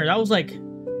corner. That was like,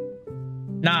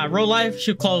 nah, real life,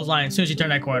 she'll clothesline as soon as she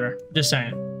turned that corner. Just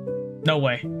saying. No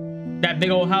way. That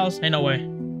big old house, ain't no way.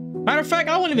 Matter of fact,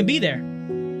 I wouldn't even be there.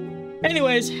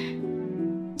 Anyways,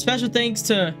 special thanks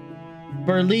to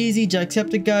Berleezy,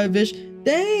 Jacksepticeye, Vish.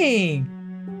 Dang.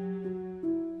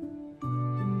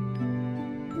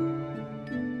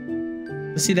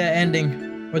 Let's see that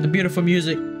ending with the beautiful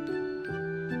music.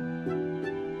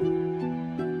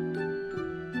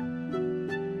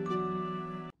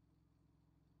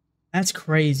 That's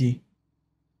crazy.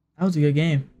 That was a good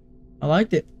game. I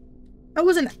liked it. That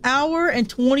was an hour and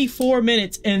 24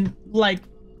 minutes, and like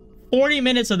 40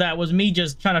 minutes of that was me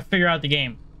just trying to figure out the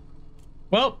game.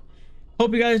 Well,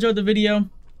 hope you guys enjoyed the video.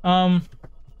 I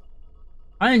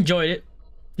enjoyed it,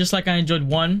 just like I enjoyed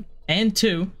 1 and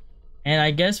 2, and I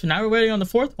guess now we're waiting on the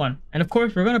 4th one. And of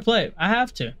course, we're gonna play it. I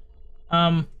have to.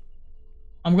 I'm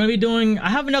gonna be doing. I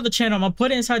have another channel. I'm gonna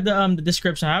put it inside the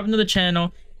description. I have another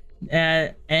channel.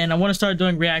 And I want to start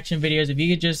doing reaction videos. If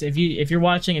you could just, if you're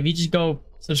watching, if you just go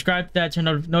subscribe to that, turn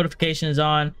notifications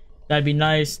on, that'd be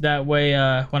nice. That way,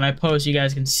 when I post, you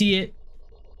guys can see it.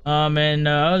 And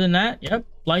other than that, yep,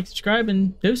 like, subscribe,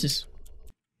 and deuces.